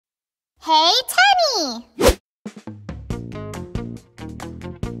Hey, Tenny!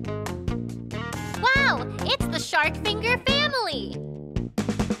 Wow, it's the shark finger family!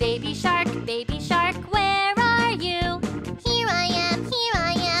 Baby shark, where are you? Here I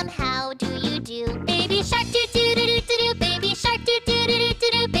am, how do you do? Baby shark, do-do-do-do-do-do, baby shark,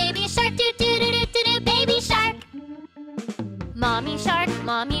 do-do-do-do-do-do, baby shark, do-do-do-do-do-do, baby shark! Mommy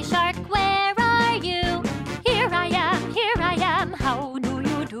shark, where are you? Here I am, how do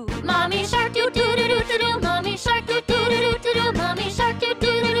you do? Mommy shark, do-do-do-do-do-do, mommy shark, do-do-do-do-do-do, mommy shark,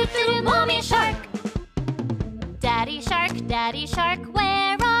 do-do-do-do-do-do, mommy shark! Daddy shark,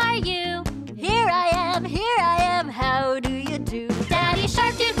 where are you? Here I am, how do you do? Daddy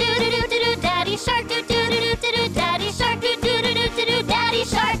shark, do-do-do-do-do-do, daddy shark, do-do-do-do-do-do, daddy shark, do-do-do-do-do-do, daddy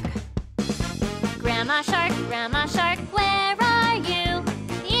shark! Grandma shark, where are you?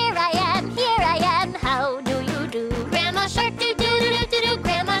 Here I am, how do you do? Grandma shark, do-do-do-do-do-do,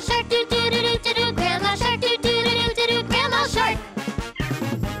 grandma shark, do-do-do-do-do-do, grandma shark, do-do-do-do-do-do, grandma shark!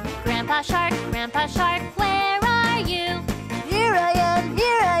 Grandpa shark, where are you? Here I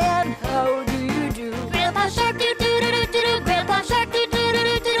am, how do you do? Grandpa shark, do-do-do-do-do-do, grandpa shark,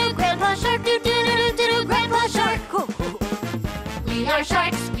 do-do-do-do-do-do, grandpa shark, do-do-do-do-do-do, grandpa shark! We are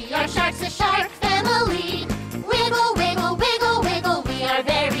sharks, the shark family. Wiggle, wiggle, wiggle, wiggle, we are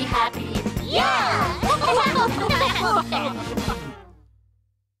very happy. Yeah!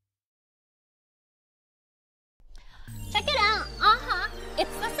 Check it out.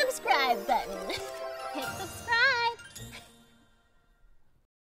 It's the subscribe button. Hit subscribe.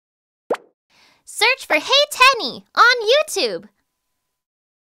 Search for Hey Tenny on YouTube.